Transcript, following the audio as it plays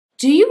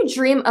Do you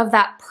dream of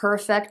that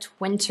perfect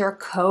winter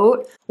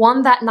coat?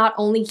 One that not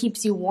only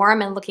keeps you warm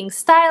and looking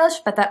stylish,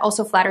 but that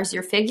also flatters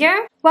your figure?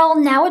 Well,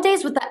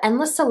 nowadays with the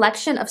endless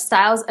selection of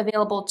styles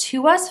available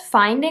to us,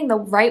 finding the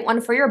right one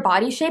for your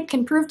body shape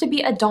can prove to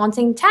be a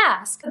daunting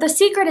task. But the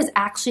secret is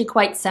actually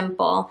quite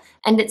simple,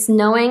 and it's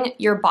knowing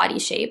your body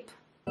shape.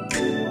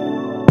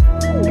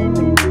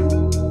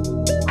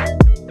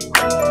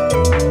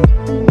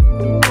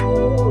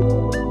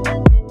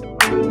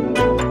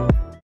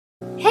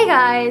 Hey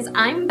guys,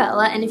 I'm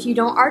Bella, and if you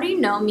don't already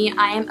know me,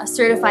 I am a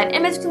certified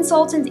image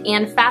consultant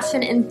and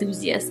fashion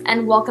enthusiast,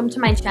 and welcome to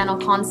my channel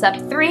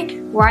Concept 3,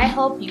 where I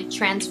help you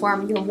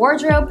transform your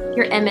wardrobe,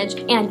 your image,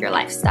 and your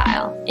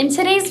lifestyle. In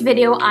today's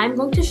video, I'm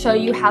going to show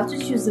you how to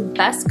choose the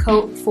best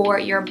coat for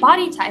your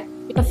body type.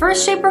 The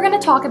first shape we're going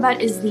to talk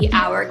about is the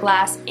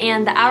hourglass,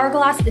 and the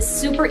hourglass is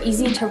super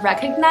easy to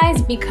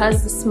recognize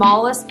because the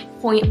smallest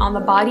point on the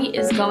body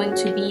is going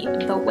to be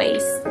the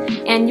waist.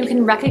 And you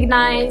can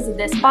recognize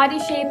this body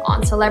shape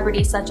on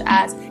celebrities such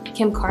as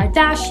Kim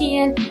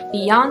Kardashian,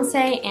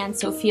 Beyonce, and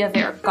Sofia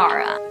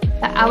Vergara.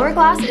 The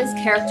hourglass is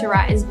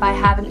characterized by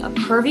having a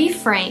curvy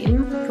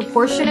frame,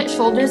 proportionate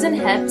shoulders and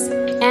hips,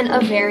 and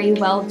a very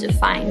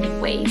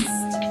well-defined waist.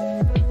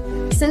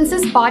 Since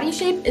this body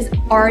shape is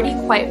already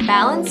quite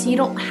balanced, you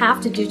don't have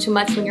to do too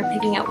much when you're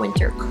picking out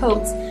winter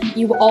coats.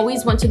 You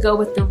always want to go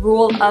with the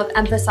rule of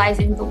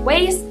emphasizing the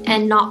waist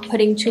and not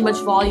putting too much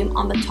volume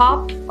on the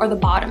top or the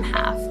bottom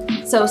half.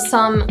 So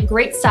some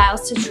great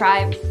styles to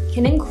try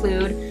can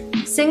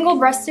include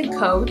single-breasted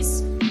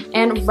coats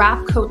and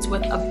wrap coats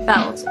with a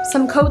belt.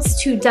 Some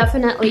coats to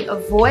definitely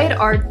avoid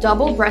are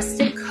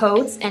double-breasted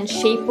coats and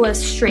shapeless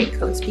straight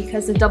coats,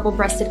 because the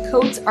double-breasted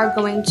coats are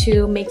going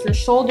to make your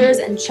shoulders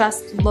and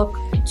chest look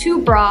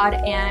too broad,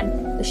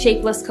 and the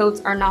shapeless coats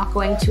are not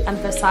going to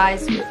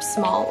emphasize your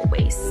small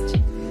waist.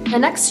 The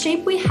next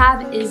shape we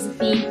have is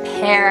the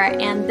pear,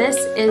 and this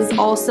is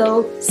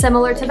also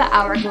similar to the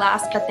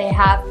hourglass, but they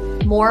have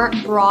more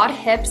broad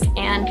hips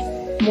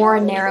and more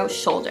narrow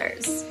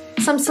shoulders.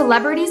 Some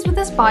celebrities with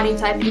this body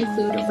type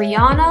include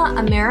Rihanna,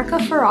 America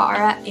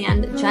Ferrera,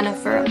 and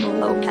Jennifer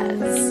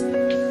Lopez.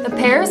 The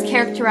pear is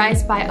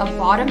characterized by a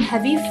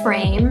bottom-heavy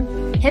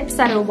frame, hips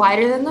that are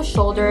wider than the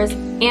shoulders,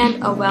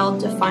 and a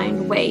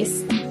well-defined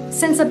waist.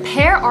 Since a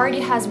pear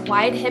already has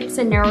wide hips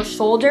and narrow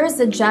shoulders,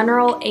 the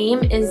general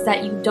aim is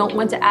that you don't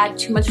want to add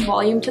too much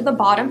volume to the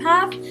bottom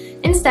half.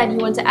 Instead, you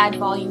want to add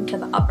volume to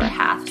the upper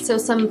half. So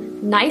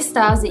some nice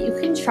styles that you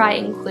can try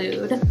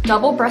include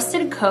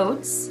double-breasted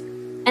coats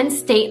and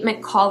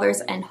statement collars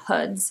and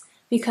hoods,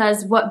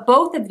 because what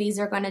both of these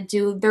are going to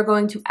do, they're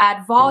going to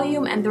add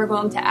volume and they're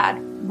going to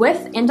add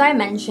width and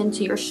dimension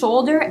to your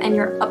shoulder and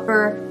your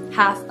upper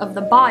half of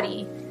the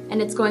body,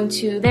 and it's going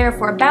to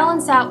therefore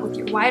balance out with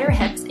your wider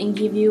hips and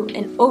give you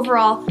an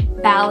overall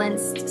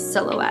balanced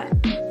silhouette.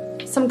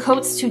 Some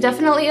coats to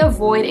definitely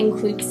avoid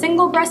include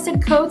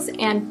single-breasted coats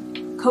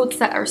and coats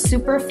that are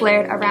super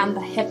flared around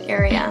the hip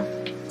area.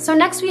 So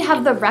next we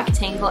have the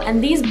rectangle,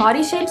 and these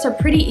body shapes are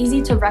pretty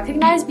easy to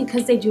recognize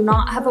because they do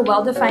not have a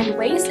well-defined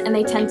waist and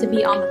they tend to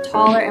be on the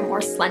taller and more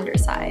slender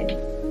side.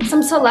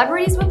 Some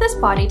celebrities with this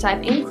body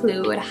type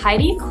include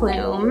Heidi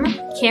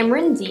Klum,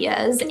 Cameron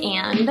Diaz,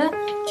 and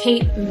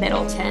Kate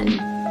Middleton.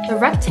 The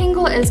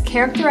rectangle is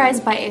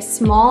characterized by a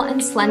small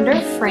and slender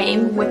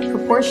frame with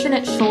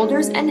proportionate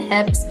shoulders and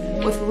hips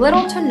with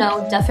little to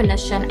no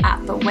definition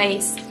at the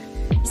waist.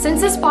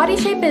 Since this body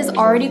shape is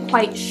already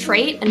quite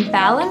straight and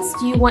balanced,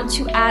 you want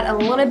to add a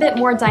little bit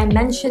more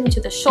dimension to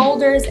the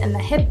shoulders and the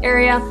hip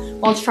area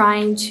while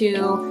trying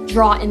to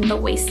draw in the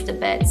waist a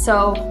bit.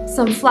 So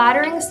some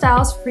flattering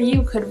styles for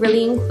you could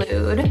really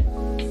include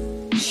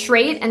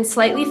straight and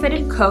slightly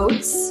fitted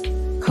coats,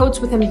 coats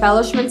with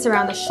embellishments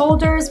around the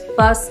shoulders,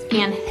 bust,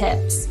 and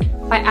hips.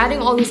 By adding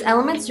all these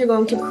elements, you're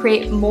going to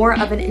create more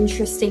of an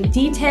interesting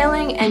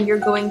detailing, and you're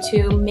going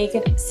to make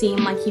it seem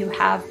like you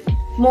have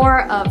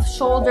more of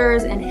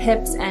shoulders and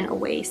hips and a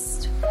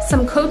waist.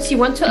 Some coats you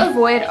want to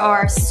avoid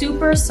are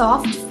super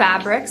soft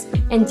fabrics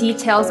and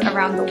details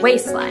around the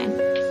waistline.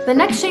 The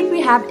next shape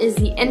we have is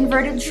the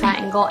inverted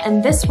triangle,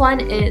 and this one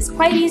is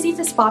quite easy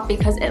to spot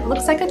because it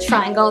looks like a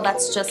triangle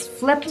that's just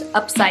flipped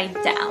upside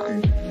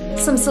down.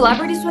 Some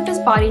celebrities with this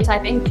body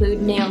type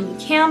include Naomi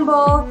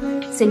Campbell,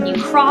 Cindy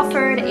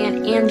Crawford,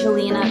 and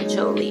Angelina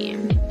Jolie.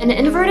 An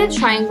inverted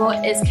triangle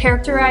is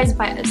characterized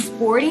by a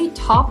sporty,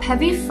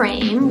 top-heavy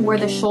frame where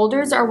the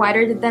shoulders are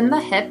wider than the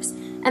hips,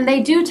 and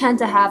they do tend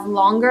to have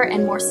longer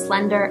and more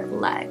slender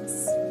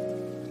legs.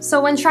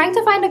 So when trying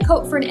to find a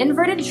coat for an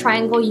inverted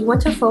triangle, you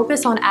want to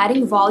focus on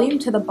adding volume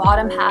to the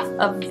bottom half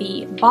of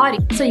the body.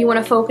 So you want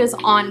to focus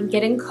on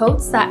getting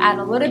coats that add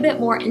a little bit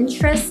more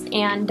interest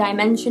and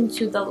dimension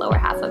to the lower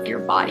half of your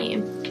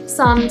body.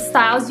 Some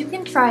styles you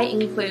can try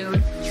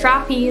include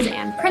trapeze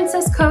and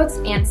princess coats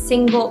and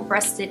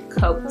single-breasted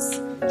coats.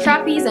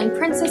 Trapeze and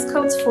princess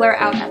coats flare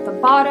out at the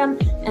bottom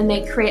and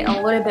they create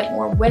a little bit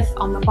more width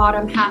on the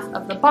bottom half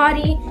of the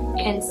body,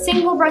 and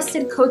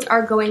single-breasted coats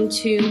are going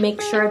to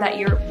make sure that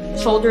your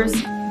shoulders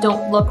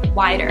don't look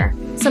wider.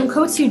 Some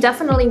coats you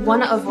definitely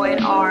want to avoid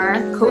are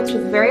coats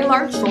with very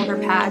large shoulder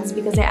pads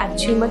because they add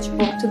too much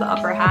bulk to the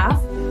upper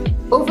half,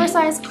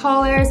 oversized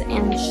collars,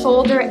 and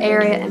shoulder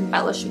area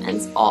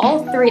embellishments.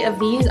 All three of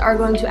these are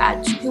going to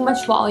add too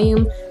much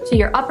volume to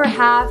your upper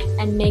half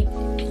and make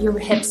your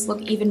hips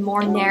look even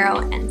more narrow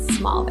and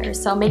smaller.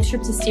 So make sure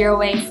to steer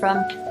away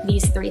from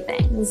these three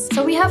things.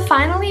 So we have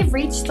finally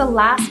reached the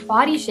last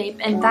body shape,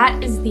 and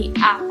that is the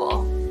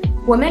apple.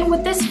 Women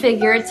with this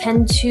figure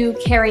tend to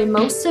carry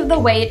most of the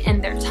weight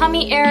in their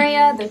tummy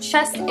area, their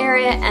chest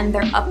area, and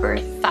their upper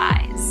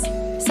thighs.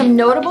 Some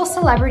notable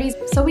celebrities.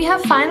 So we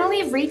have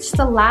finally reached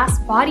the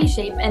last body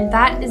shape, and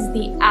that is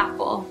the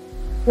apple.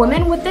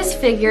 Women with this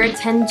figure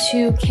tend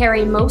to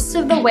carry most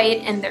of the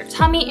weight in their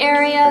tummy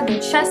area, their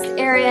chest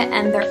area,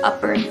 and their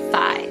upper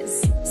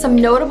thighs. Some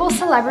notable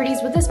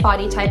celebrities with this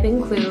body type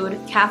include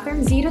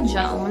Catherine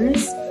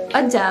Zeta-Jones,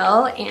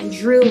 Adele, and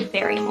Drew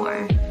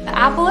Barrymore. The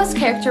apple is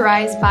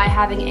characterized by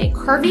having a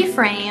curvy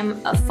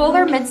frame, a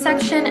fuller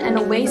midsection, and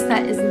a waist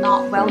that is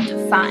not well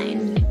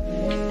defined.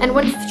 And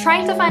when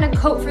trying to find a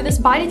coat for this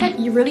body type,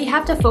 you really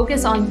have to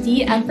focus on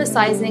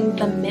de-emphasizing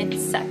the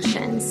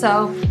midsection.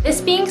 So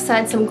this being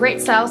said, some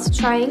great styles to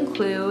try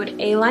include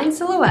A-line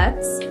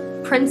silhouettes,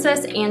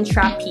 princess, and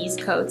trapeze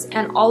coats.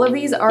 And all of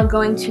these are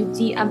going to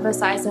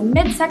de-emphasize the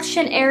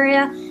midsection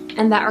area,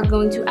 and that are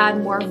going to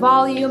add more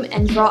volume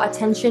and draw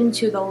attention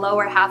to the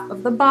lower half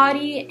of the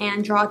body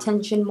and draw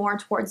attention more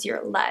towards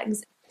your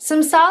legs.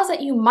 Some styles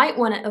that you might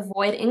want to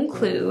avoid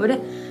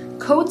include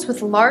coats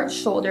with large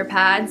shoulder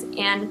pads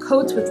and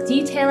coats with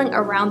detailing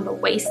around the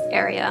waist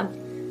area.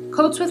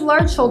 Coats with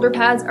large shoulder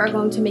pads are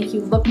going to make you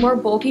look more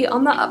bulky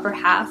on the upper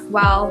half,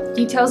 while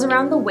details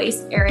around the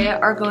waist area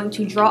are going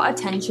to draw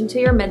attention to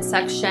your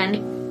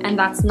midsection, and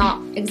that's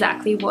not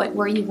exactly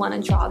where you want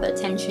to draw the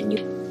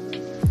attention.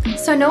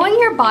 So knowing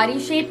your body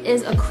shape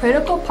is a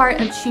critical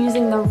part of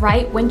choosing the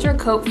right winter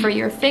coat for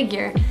your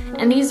figure,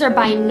 and these are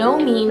by no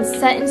means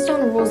set in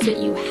stone rules that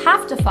you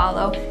have to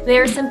follow. They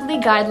are simply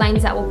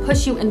guidelines that will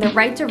push you in the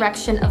right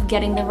direction of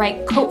getting the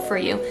right coat for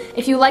you.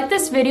 If you like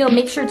this video,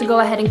 make sure to go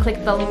ahead and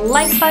click the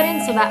like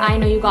button so that I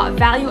know you got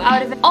value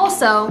out of it.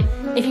 Also,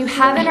 if you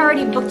haven't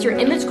already booked your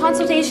image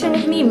consultation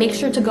with me, make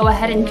sure to go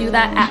ahead and do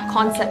that at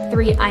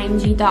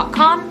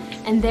concept3img.com.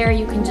 And there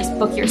you can just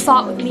book your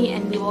slot with me,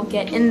 and we will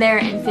get in there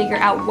and figure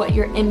out what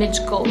your image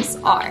goals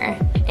are.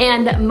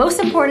 And most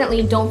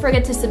importantly, don't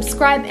forget to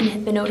subscribe and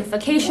hit the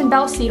notification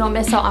bell so you don't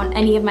miss out on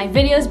any of my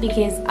videos,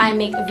 because I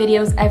make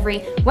videos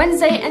every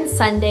Wednesday and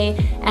Sunday,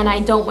 and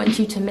I don't want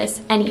you to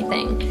miss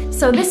anything.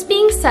 So this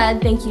being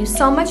said, thank you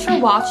so much for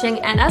watching,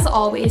 and as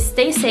always,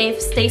 stay safe,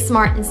 stay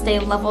smart, and stay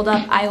leveled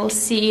up. I will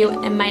see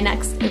you in my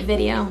next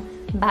video.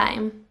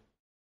 Bye.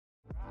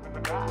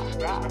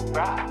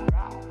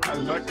 I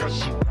like how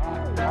she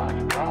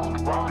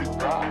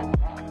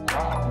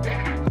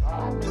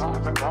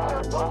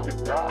rock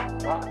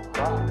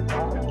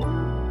it.